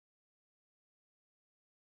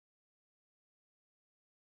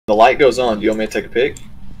The light goes on. Do you want me to take a pic?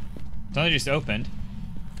 It's only just opened.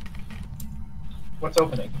 What's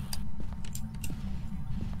opening?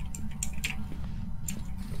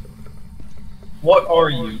 What are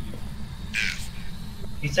you?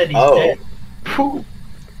 He said he's dead. Whew.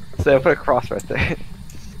 So I put a cross right there.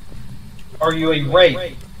 Are you a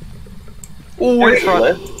wraith? Ooh, it's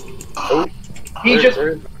right. Oh, He just.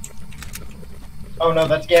 Oh no,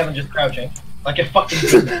 that's Gavin just crouching. Like a fucking. I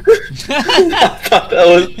thought that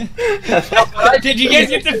was. Did you guys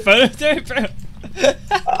get the photo there, bro?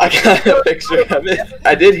 I got a picture of it.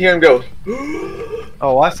 I did hear him go.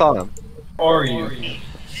 Oh, I saw him. Are you?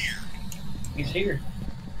 He's here.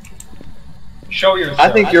 Show yourself.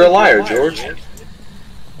 I think you're a liar, George.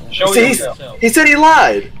 Show See, yourself. he said he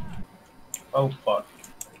lied. Oh fuck.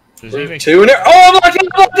 We're 2 in there. Oh, I'm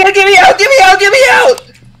locked in. Get me out! Get me out! Get me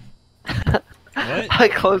out! What? I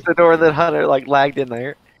closed the door and then Hunter like lagged in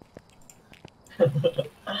there. Wait,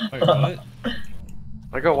 what?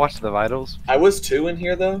 I go watch the vitals. I was 2 in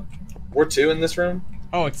here though. We're 2 in this room.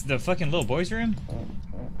 Oh, it's the fucking little boy's room?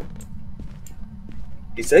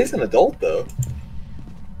 He says he's an adult though.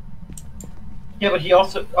 Yeah, but he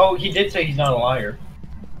also. Oh, he did say he's not a liar.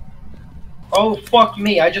 Oh fuck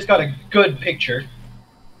me! I just got a good picture.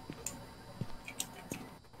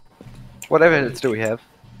 What evidence do we have?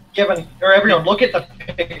 Gavin, or everyone, look at the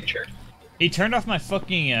picture. He turned off my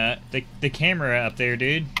fucking, the camera up there,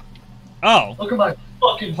 dude. Oh! Look at my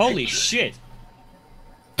fucking Holy picture. shit!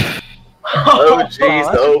 Oh jeez.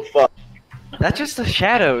 Oh fuck. That's just the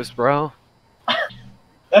shadows, bro.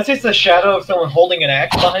 That's just the shadow of someone holding an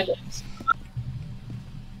axe behind us.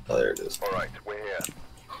 Oh, there it is. Alright, we're here.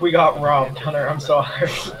 We got robbed, Hunter. I'm sorry.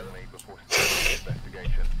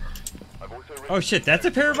 Oh shit, that's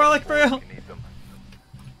a parabolic, bro?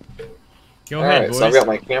 Go ahead, Alright, boys. so I've got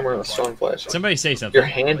my camera and a strong flashlight. Somebody say something. Your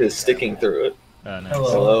hand is sticking through it. Oh, nice.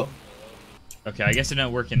 Hello. Okay, I guess it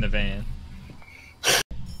don't work in the van.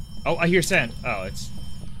 Oh, I hear sound. Oh, it's...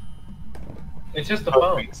 It's just the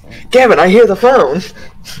phone. Gavin, I hear the phone.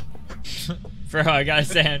 Bro, I got a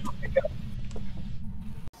sound.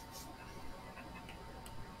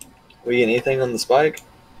 We get anything on the spike?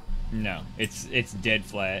 No, it's dead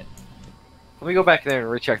flat. Let me go back there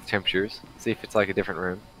and recheck the temperatures. See if it's like a different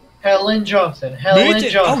room. Helen Johnson. Helen Maybe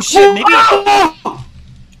Johnson. oh shit, maybe...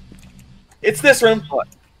 It's this room.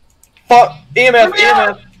 Fuck. EMF.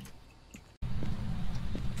 EMF.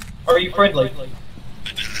 Are you friendly?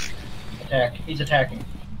 Attack. He's attacking.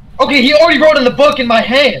 Okay, he already wrote in the book in my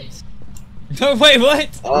hands. No, wait, what?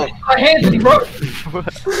 Oh. My hands, he wrote.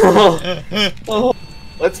 Oh.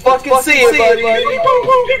 Let's fucking see it, buddy.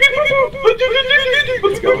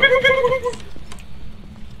 Let's go.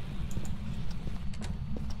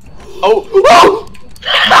 Oh!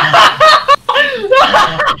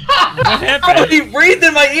 What happened? You breathed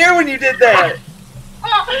in my ear when you did that.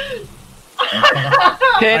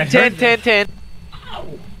 10, 10, 10, 10. I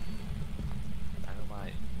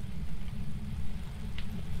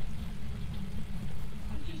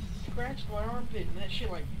just scratched my armpit and that shit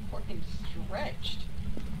like fucking stretched.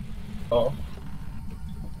 Oh.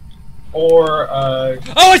 Or, Oh,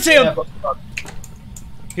 I see him!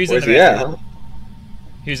 He's in Where's the he bathroom. at?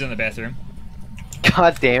 He's in the bathroom.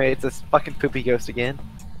 God damn it, it's a fucking poopy ghost again.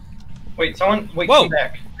 Wait, someone, wait, Whoa. come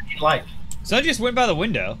back. I need light. Someone just went by the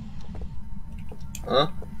window. Huh?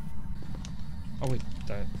 Oh wait,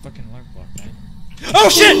 the fucking alarm clock, man. Oh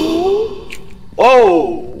shit!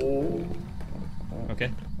 Whoa!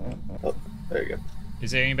 Okay. Oh, there you go.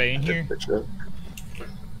 Is there anybody in here? Picture.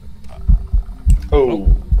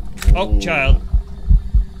 Oh. Oh, child.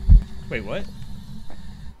 Wait, what?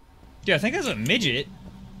 Dude, I think that's a midget.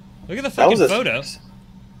 Look at the That was fucking a photo.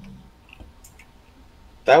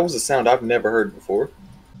 That was a sound I've never heard before.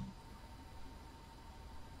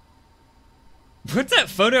 What's that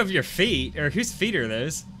photo of your feet? Or whose feet are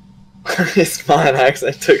those? It's mine. I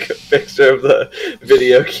actually took a picture of the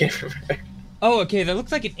video camera. Oh, okay, that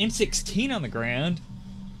looks like an M16 on the ground.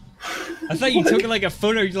 I thought you took like a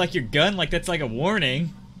photo of like your gun, like that's like a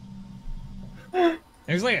warning.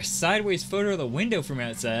 There's like a sideways photo of the window from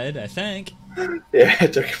outside, I think. Yeah, I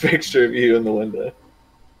took a picture of you in the window.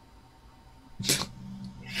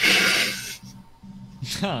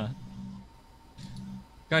 Huh.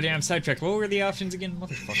 Goddamn, I'm sidetracked. What were the options again?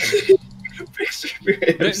 Motherfucker.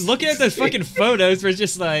 Looking at those fucking photos was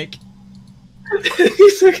just like... like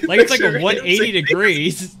it's like a 180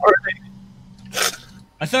 degrees.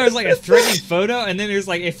 I thought it was like a threatening photo, and then there's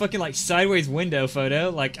like a fucking like sideways window photo.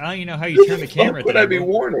 Like, I don't even know how you turn the camera at What would that I be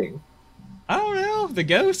angle. warning? I don't know. The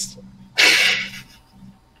ghost?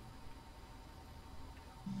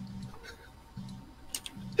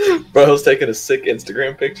 Bro's taking a sick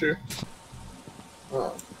Instagram picture.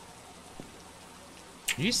 Oh,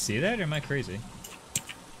 Did you see that, or am I crazy?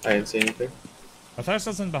 I didn't see anything. I thought I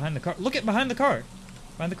saw something behind the car. Look at behind the car.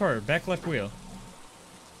 Behind the car, back left wheel.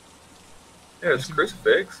 Yeah, it's a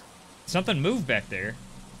crucifix. Something moved back there.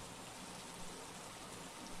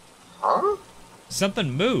 Huh?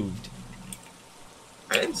 Something moved.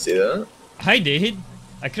 I didn't see that. I did.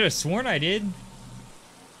 I could have sworn I did.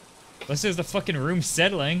 Unless it was the fucking room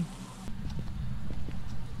settling.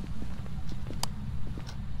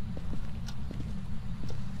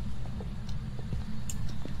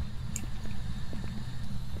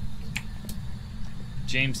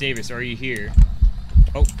 James Davis, are you here?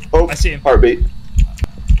 Oh, I see him. Heartbeat.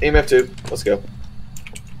 EMF 2. Let's go.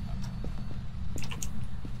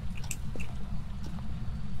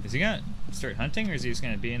 Is he gonna start hunting, or is he just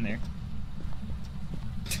gonna be in there?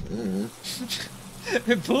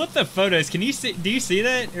 Pull up the photos. Can you see? Do you see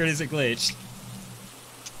that, or is it glitched?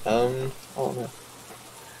 I don't know.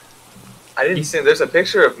 I didn't see. There's a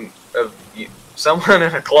picture of someone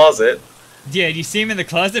in a closet. Yeah, do you see him in the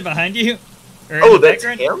closet behind you? Or in Oh, the that's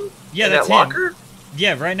background? him? Yeah, in that's that him. locker?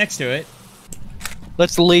 Yeah, right next to it.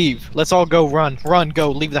 Let's leave. Let's all go. Run. Run.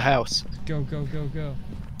 Go. Leave the house. Go, go, go, go.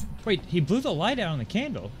 Wait, he blew the light out on the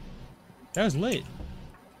candle. That was lit.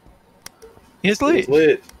 It's It's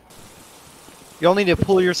lit. Y'all need to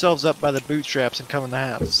pull yourselves up by the bootstraps and come in the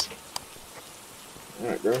house.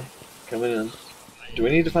 Alright, bro. Coming in. Do we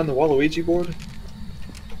need to find the Waluigi board?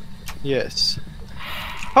 Yes.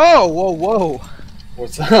 Oh, whoa, whoa.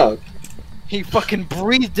 What's up? He fucking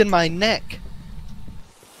breathed in my neck.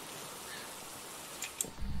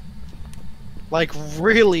 Like,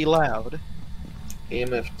 really loud.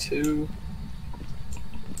 EMF 2.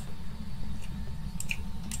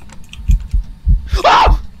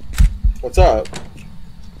 Oh! What's up?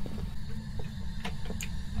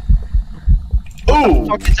 Ooh!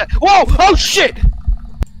 Fuck is that? Whoa! Oh shit!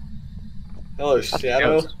 Hello,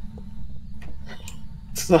 Shadow.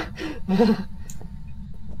 It's not-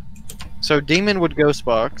 So Demon would ghost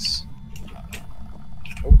box,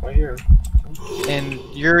 oh, I hear him. and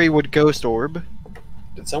Yuri would ghost orb.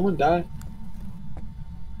 Did someone die?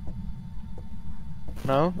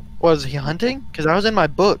 No? Was he hunting? Because I was in my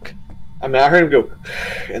book. I mean, I heard him go,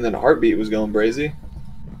 and then Heartbeat was going crazy.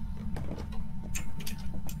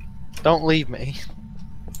 Don't leave me.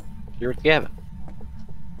 You're with Gavin.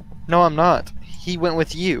 No, I'm not. He went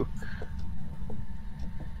with you.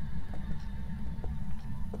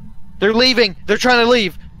 They're leaving! They're trying to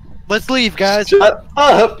leave! Let's leave, guys! Shut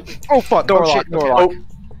up! Oh fuck! Door Oh, lock, shit. door Okay. lock. Oh.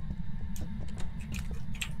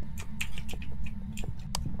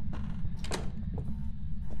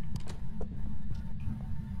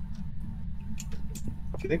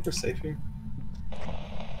 Do you think we're safe here?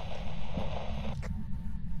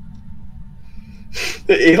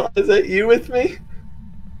 Eli, is that you with me?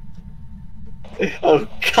 Oh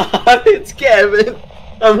god, it's Kevin!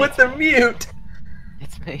 I'm with the mute!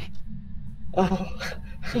 It's me. Oh.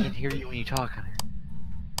 I can hear you when you talk.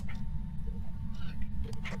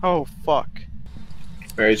 Oh fuck.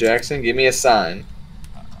 Mary Jackson, give me a sign.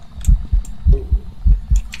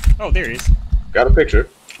 Oh, there he is. Got a picture.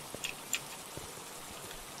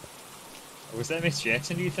 Was that Miss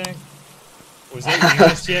Jackson, do you think? Was that you,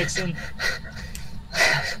 Miss Jackson?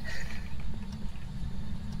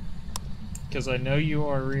 Because I know you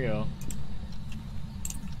are real.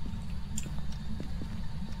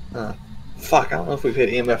 Fuck, I don't know if we've hit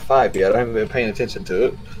EMF 5 yet. I haven't been paying attention to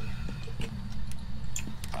it.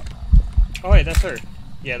 Oh wait, that's her.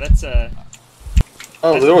 Yeah, that's Oh,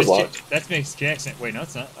 that's the door's Miss locked. That's Miss Jackson. Wait, no,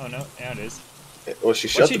 it's not. Oh no, now it is. Well, she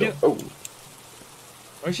shut she the door. Oh,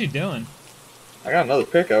 What's she doing? I got another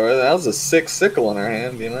pick over there. That was a sick sickle in her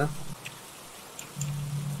hand, you know?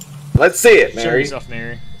 Let's see it, Show Mary. yourself,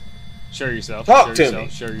 Mary. Show yourself. Talk Show to yourself. me.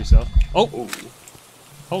 Show yourself. Oh, Ooh.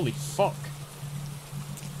 holy fuck!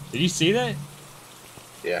 Did you see that?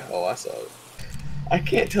 Yeah, oh, I saw it. I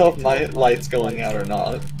can't tell if my light's going out or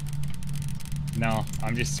not. No,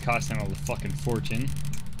 I'm just costing a fucking fortune.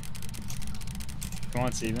 Come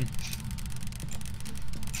on, Steven.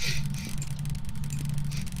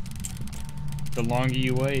 The longer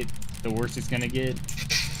you wait, the worse it's gonna get.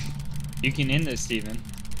 You can end this, Steven.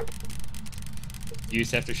 You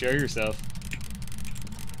just have to show yourself.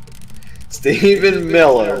 Stephen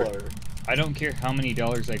Miller. I don't care how many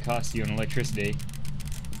dollars I cost you in electricity.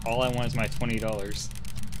 All I want is my $20.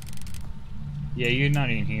 Yeah, you're not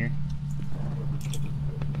even here.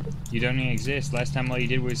 You don't even exist. Last time all you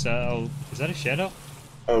did was, oh, is that a shadow?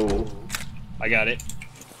 Oh. I got it.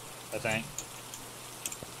 I think.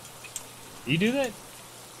 You do that?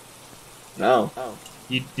 No.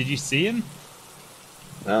 Did you see him?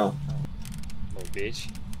 No. Oh,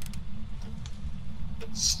 bitch.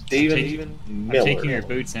 Steven I'm Miller. taking your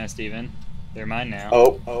boots now, Steven. They're mine now.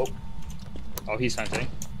 Oh. Oh, he's hunting.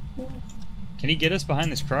 Can he get us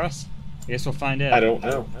behind this cross? I guess we'll find out. I don't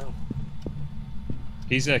know.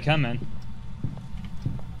 He's coming.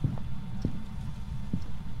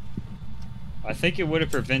 I think it would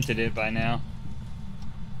have prevented it by now.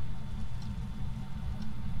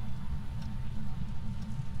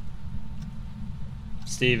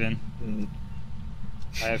 Steven.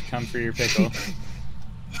 I have come for your pickle.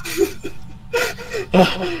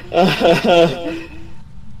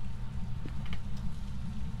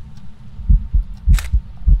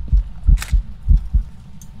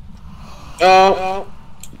 Oh.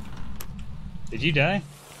 Did you die?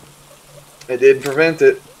 I did prevent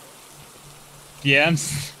it. Yeah,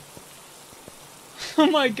 Oh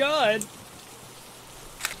my god!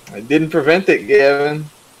 I didn't prevent it, Gavin.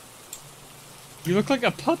 You look like a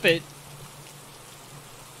puppet.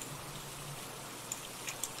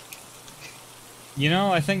 You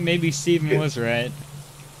know, I think maybe Steven was right.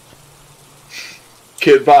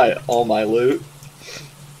 Goodbye, all my loot.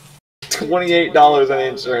 $28 in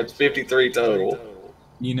insurance, $53 total.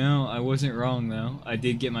 You know, I wasn't wrong though. I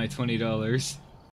did get my $20.